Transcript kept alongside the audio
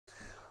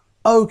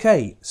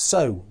Okay,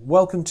 so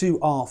welcome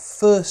to our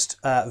first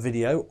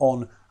video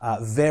on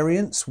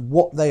variants,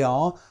 what they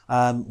are,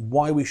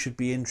 why we should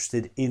be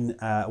interested in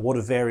what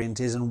a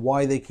variant is and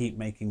why they keep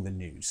making the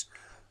news.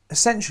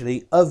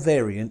 Essentially, a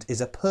variant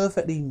is a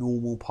perfectly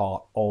normal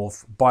part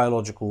of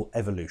biological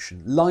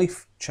evolution.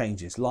 Life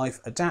changes, life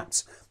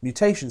adapts,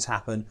 mutations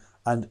happen,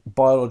 and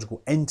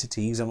biological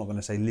entities, I'm not going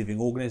to say living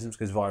organisms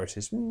because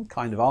viruses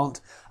kind of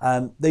aren't,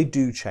 they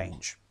do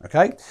change,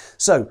 okay?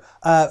 So,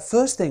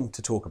 first thing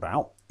to talk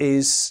about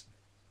is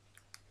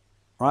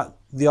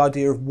the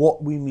idea of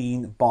what we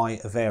mean by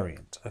a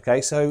variant.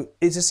 Okay, so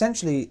it's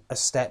essentially a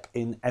step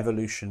in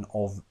evolution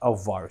of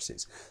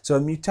viruses. So a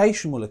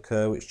mutation will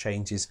occur which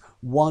changes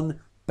one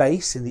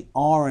base in the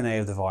RNA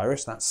of the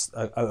virus, that's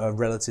a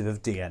relative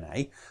of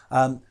DNA,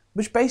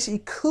 which basically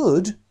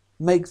could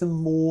make them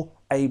more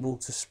able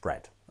to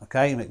spread,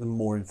 okay, make them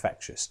more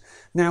infectious.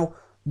 Now,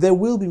 there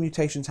will be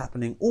mutations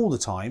happening all the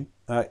time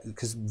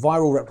because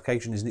viral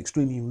replication is an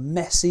extremely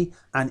messy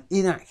and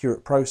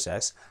inaccurate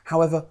process.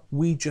 However,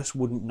 we just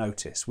wouldn't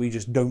notice. We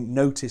just don't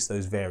notice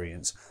those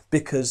variants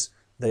because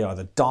they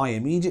either die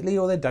immediately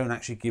or they don't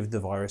actually give the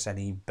virus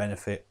any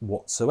benefit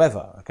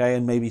whatsoever. Okay,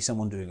 and maybe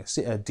someone doing a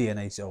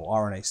DNA or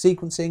RNA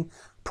sequencing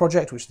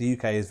project, which the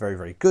UK is very,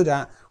 very good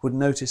at, would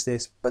notice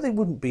this, but they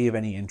wouldn't be of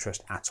any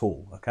interest at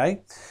all.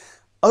 Okay,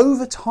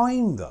 over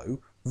time though,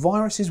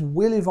 viruses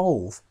will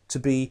evolve to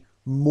be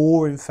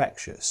more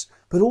infectious,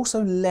 but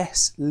also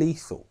less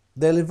lethal.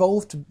 They'll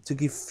evolve to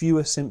give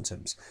fewer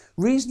symptoms.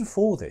 Reason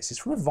for this is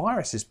from a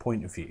virus's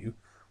point of view,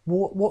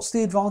 what's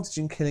the advantage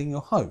in killing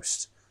your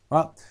host,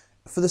 right?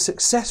 For the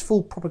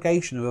successful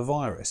propagation of a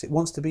virus, it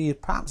wants to be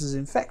perhaps as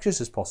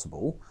infectious as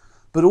possible,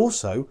 but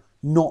also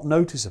not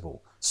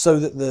noticeable, so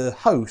that the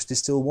host is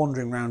still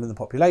wandering around in the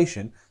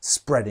population,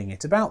 spreading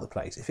it about the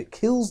place. If it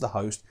kills the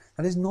host,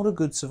 that is not a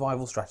good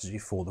survival strategy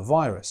for the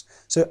virus.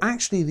 So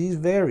actually these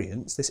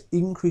variants, this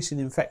increase in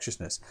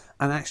infectiousness,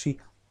 and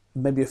actually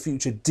maybe a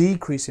future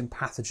decrease in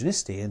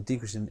pathogenicity and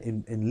decrease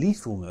in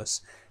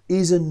lethalness,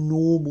 is a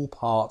normal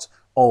part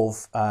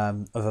of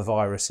a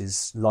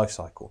virus's life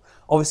cycle.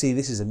 Obviously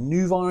this is a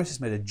new virus, it's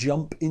made a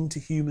jump into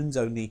humans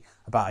only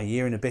about a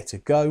year and a bit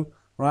ago.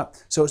 Right?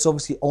 So it's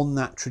obviously on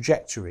that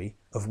trajectory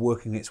of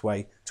working its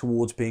way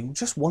towards being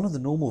just one of the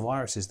normal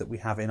viruses that we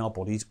have in our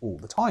bodies all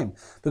the time.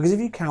 Because if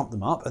you count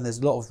them up, and there's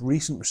a lot of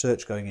recent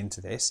research going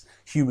into this,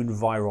 human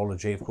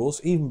virology, of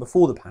course, even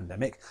before the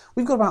pandemic,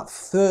 we've got about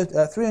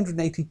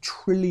 380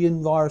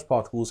 trillion virus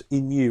particles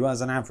in you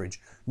as an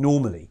average,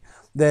 normally.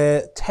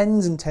 There are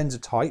tens and tens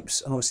of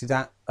types, and obviously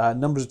that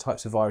numbers of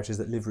types of viruses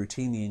that live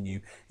routinely in you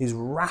is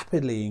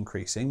rapidly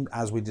increasing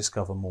as we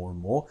discover more and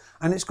more,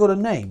 and it's got a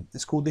name.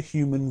 It's called the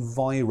human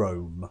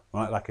virome,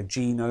 right? Like a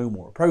genome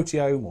or a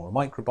proteome or a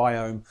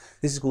microbiome.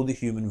 This is called the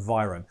human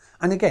virome,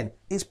 and again,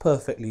 it's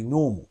perfectly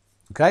normal.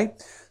 Okay,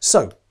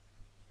 so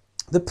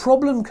the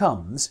problem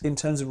comes in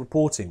terms of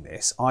reporting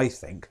this, I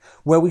think,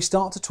 where we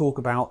start to talk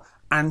about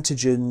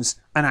antigens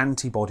and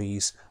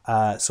antibodies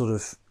sort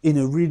of in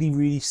a really,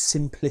 really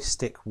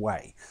simplistic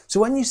way.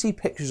 So when you see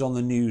pictures on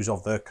the news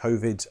of the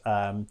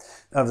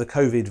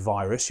COVID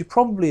virus, you're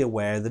probably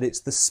aware that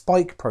it's the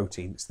spike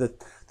protein. It's the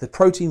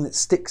protein that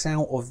sticks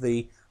out of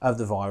the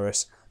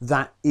virus.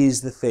 That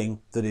is the thing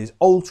that is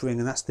altering,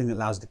 and that's the thing that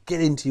allows it to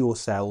get into your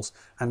cells,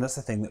 and that's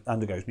the thing that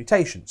undergoes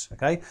mutations.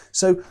 Okay,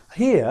 so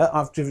here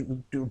I've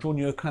drawn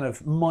you a kind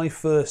of my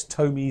first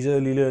Tomies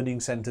Early Learning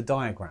Centre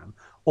diagram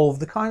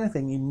of the kind of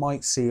thing you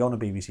might see on a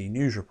BBC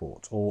News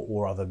report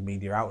or other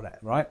media outlet,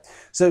 right?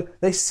 So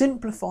they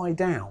simplify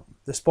down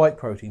the spike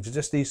protein to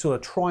just these sort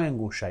of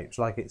triangle shapes,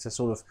 like it's a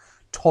sort of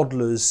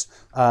toddler's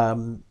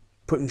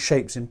putting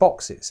shapes in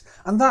boxes.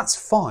 And that's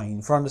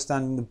fine for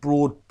understanding the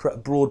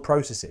broad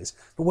processes.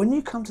 But when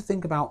you come to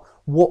think about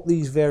what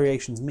these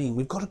variations mean,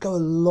 we've got to go a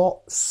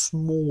lot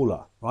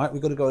smaller, right?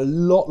 We've got to go a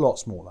lot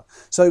smaller.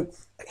 So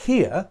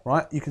here,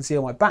 right, you can see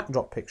on my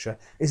backdrop picture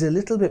is a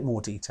little bit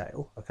more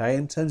detail, okay,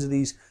 in terms of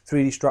these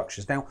 3D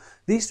structures. Now,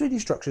 these 3D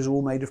structures are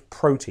all made of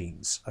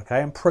proteins,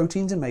 okay, and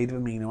proteins are made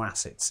of amino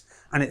acids.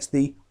 And it's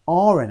the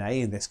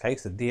RNA, in this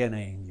case, the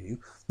DNA in you,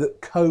 that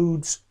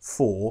codes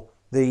for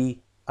the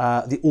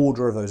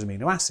order of those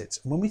amino acids.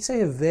 And when we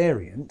say a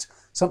variant,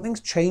 something's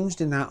changed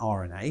in that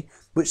RNA,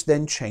 which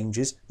then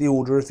changes the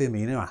order of the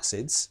amino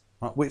acids,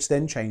 right, which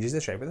then changes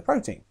the shape of the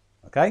protein.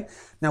 Okay?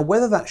 Now,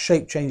 whether that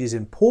shape change is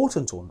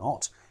important or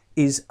not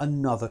is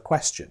another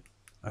question.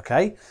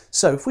 Okay?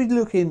 So if we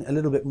look in a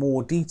little bit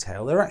more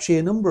detail, there are actually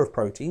a number of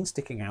proteins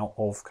sticking out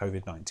of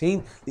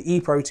COVID-19, the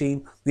E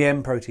protein, the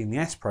M protein, the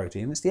S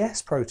protein. It's the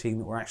S protein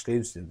that we're actually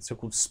interested in, the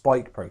so-called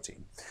spike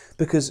protein.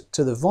 Because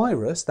to the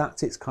virus,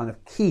 that's its kind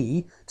of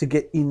key to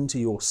get into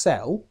your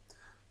cell,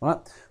 right?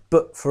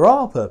 But for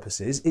our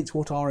purposes, it's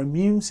what our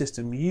immune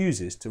system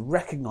uses to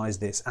recognize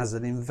this as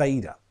an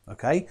invader,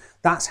 okay?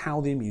 That's how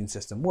the immune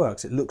system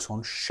works. It looks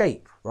on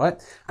shape,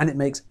 right? And it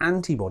makes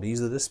antibodies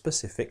that are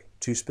specific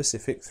to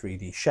specific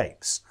 3D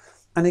shapes.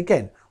 And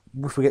again,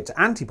 if we get to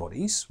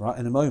antibodies, right,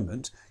 in a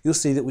moment, you'll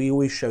see that we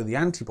always show the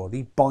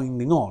antibody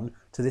binding on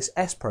to this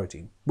S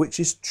protein, which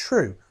is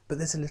true. but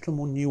there's a little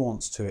more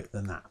nuance to it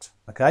than that,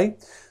 okay?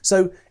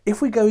 So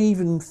if we go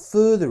even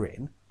further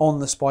in on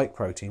the spike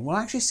protein, we'll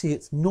actually see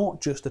it's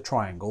not just a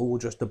triangle or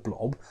just a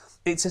blob.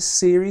 It's a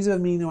series of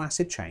amino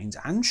acid chains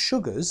and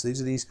sugars. These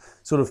are these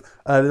sort of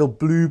little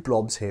blue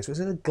blobs here. So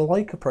it's a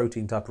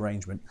glycoprotein type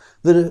arrangement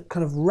that are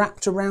kind of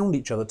wrapped around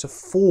each other to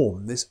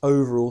form this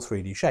overall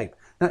 3D shape.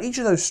 Now, each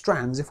of those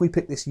strands, if we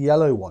pick this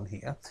yellow one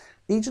here,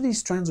 each of these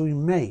strands will be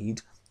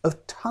made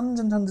of tons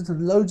and tons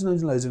and loads and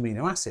loads and loads of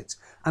amino acids.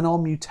 And our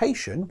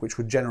mutation, which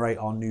would generate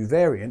our new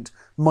variant,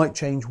 might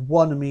change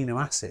one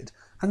amino acid.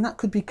 And that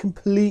could be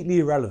completely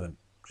irrelevant.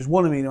 Just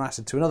one amino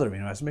acid to another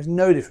amino acid makes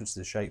no difference to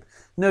the shape,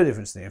 no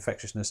difference to the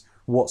infectiousness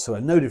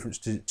whatsoever, no difference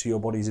to your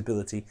body's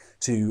ability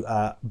to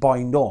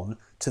bind on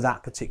to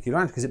that particular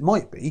antibody. Because it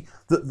might be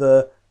that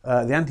the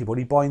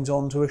antibody binds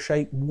on to a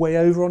shape way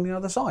over on the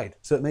other side.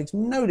 So it makes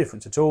no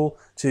difference at all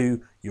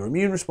to your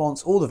immune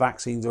response or the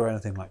vaccines or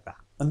anything like that.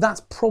 And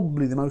that's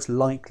probably the most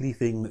likely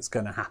thing that's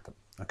going to happen,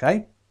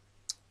 okay?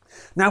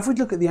 Now, if we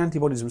look at the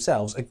antibodies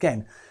themselves,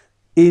 again,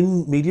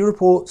 in media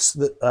reports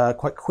that are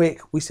quite quick,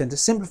 we tend to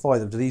simplify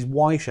them to these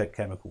Y-shaped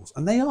chemicals.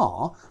 And they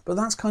are, but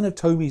that's kind of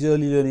Toby's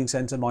Early Learning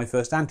Centre, My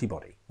First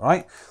Antibody,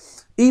 right?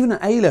 Even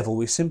at A level,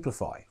 we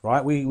simplify,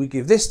 right? We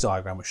give this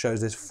diagram which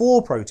shows there's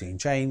 4 protein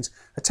chains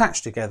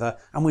attached together,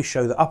 and we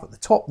show that up at the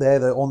top there,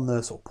 they're on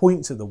the sort of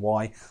points of the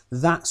Y,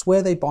 that's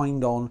where they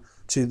bind on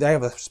to, they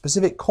have a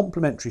specific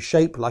complementary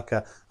shape like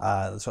a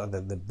sort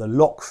of the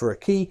lock for a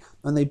key,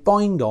 and they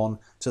bind on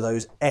to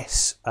those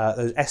S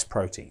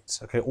proteins,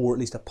 okay, or at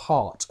least a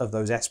part of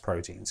those S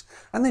proteins,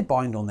 and they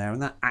bind on there,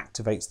 and that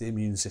activates the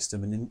immune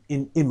system and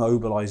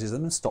immobilizes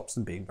them and stops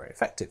them being very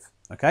effective.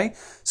 Okay,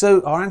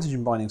 so our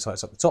antigen binding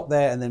site's up the top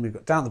there, and then we've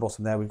got down at the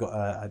bottom there, we've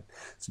got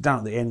so down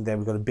at the end there,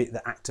 we've got a bit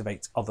that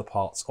activates other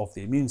parts of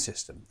the immune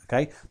system.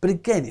 Okay, but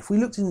again, if we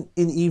looked in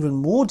even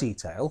more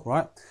detail,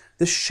 right,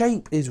 the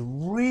shape is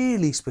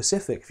really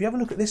specific. If you have a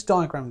look at this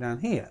diagram down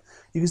here,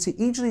 you can see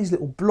each of these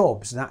little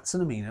blobs, that's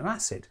an amino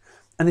acid.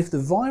 And if the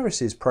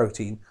virus's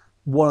protein,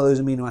 one of those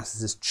amino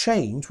acids has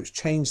changed, which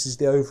changes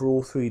the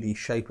overall 3D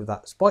shape of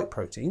that spike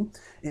protein,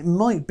 it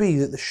might be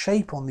that the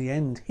shape on the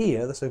end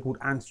here, the so-called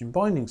antigen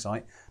binding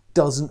site,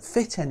 doesn't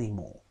fit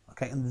anymore.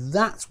 Okay, and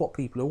that's what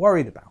people are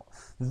worried about.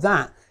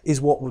 That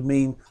is what would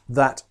mean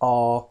that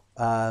our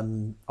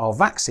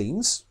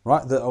vaccines,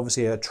 right, that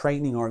obviously are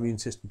training our immune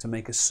system to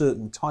make a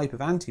certain type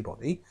of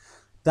antibody,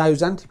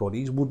 those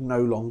antibodies would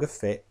no longer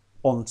fit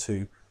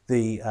onto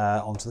the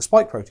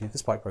spike protein if the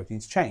spike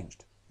protein's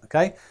changed.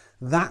 Okay,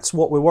 that's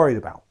what we're worried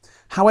about.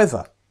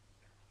 However,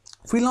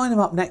 if we line them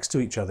up next to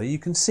each other, you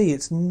can see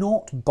it's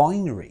not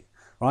binary,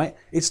 right?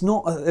 It's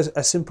not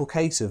a simple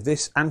case of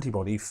this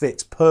antibody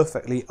fits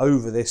perfectly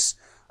over this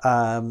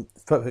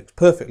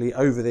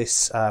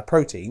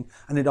protein,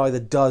 and it either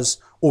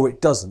does or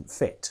it doesn't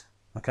fit.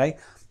 Okay,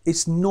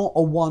 it's not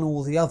a one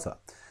or the other.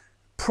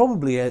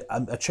 Probably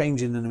a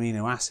change in an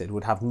amino acid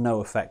would have no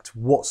effect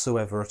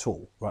whatsoever at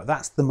all. Right,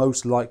 that's the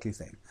most likely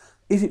thing.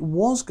 If it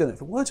were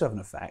to have an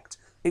effect,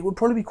 it would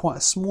probably be quite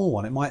a small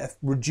one. It might have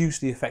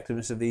reduced the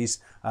effectiveness of these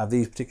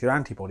particular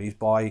antibodies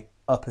by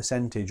a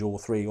percentage, or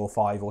 3 or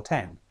 5 or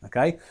 10.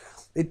 Okay,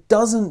 it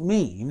doesn't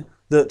mean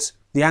that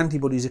the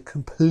antibodies are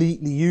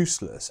completely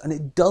useless, and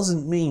it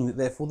doesn't mean that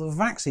therefore the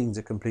vaccines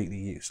are completely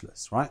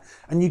useless, right?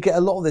 And you get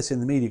a lot of this in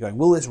the media going,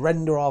 will this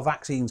render our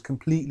vaccines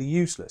completely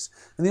useless?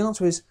 And the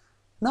answer is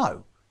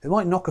no. It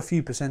might knock a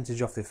few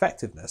percentage off the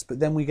effectiveness, but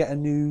then we get a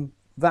new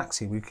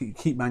vaccine. We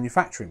keep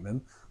manufacturing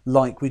them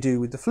like we do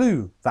with the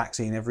flu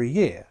vaccine every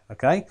year,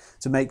 okay?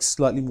 To make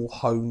slightly more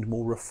honed,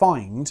 more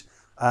refined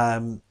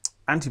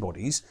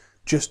antibodies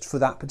just for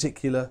that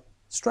particular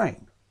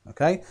strain,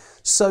 okay?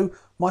 So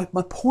my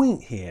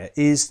point here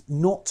is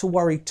not to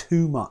worry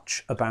too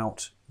much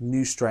about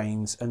new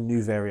strains and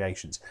new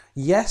variations.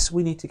 Yes,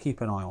 we need to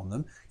keep an eye on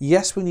them.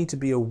 Yes, we need to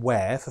be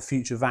aware for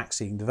future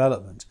vaccine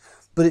development,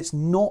 but it's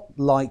not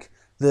like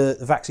the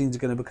vaccines are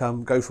going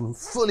to go from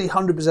fully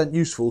 100%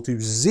 useful to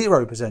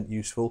 0%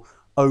 useful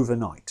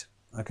overnight,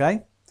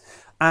 okay?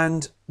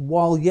 And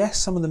while yes,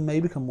 some of them may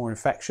become more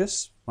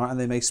infectious, right, and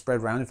they may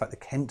spread around. In fact, the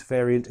Kent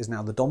variant is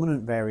now the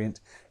dominant variant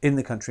in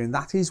the country, and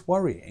that is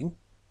worrying,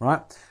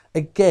 right?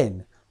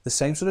 Again, the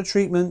same sort of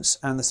treatments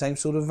and the same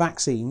sort of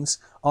vaccines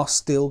are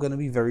still going to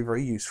be very,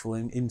 very useful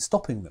in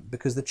stopping them,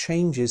 because the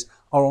changes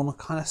are on a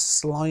kind of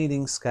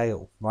sliding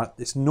scale, right?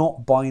 It's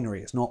not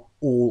binary, it's not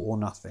all or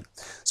nothing.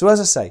 So as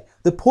I say,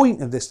 the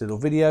point of this little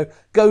video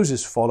goes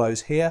as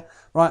follows here,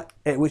 right?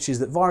 Which is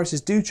that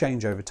viruses do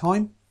change over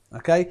time,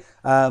 okay?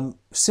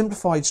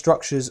 Simplified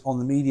structures on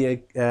the media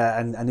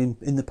and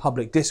in the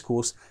public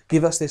discourse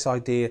give us this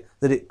idea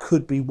that it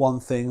could be one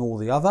thing or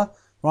the other,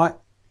 right?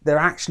 They're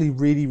actually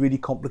really, really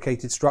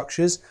complicated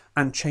structures,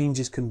 and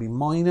changes can be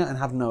minor and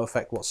have no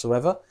effect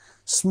whatsoever.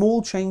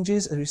 Small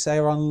changes, as we say,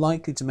 are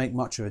unlikely to make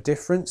much of a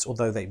difference,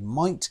 although they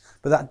might,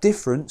 but that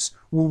difference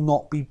will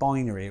not be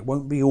binary. It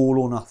won't be all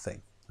or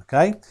nothing,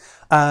 okay?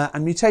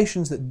 And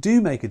mutations that do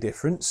make a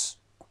difference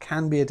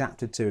can be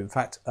adapted to. In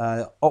fact,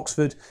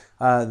 Oxford,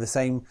 the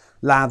same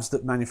labs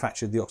that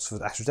manufactured the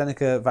Oxford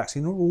AstraZeneca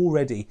vaccine, are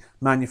already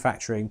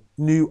manufacturing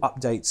new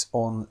updates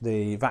on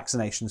the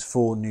vaccinations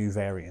for new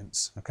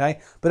variants. Okay,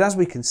 but as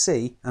we can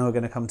see, and we're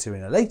going to come to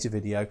in a later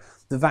video,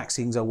 the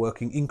vaccines are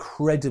working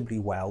incredibly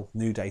well,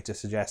 new data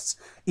suggests,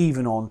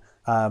 even on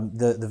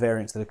the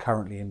variants that are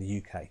currently in the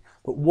UK.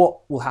 But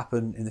what will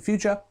happen in the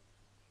future,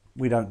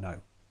 we don't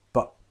know.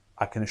 But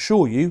I can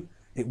assure you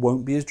it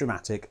won't be as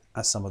dramatic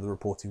as some of the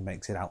reporting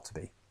makes it out to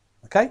be.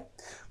 Okay?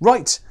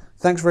 Right,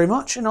 thanks very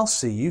much, and I'll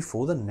see you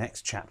for the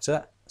next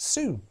chapter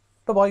soon.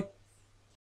 Bye-bye.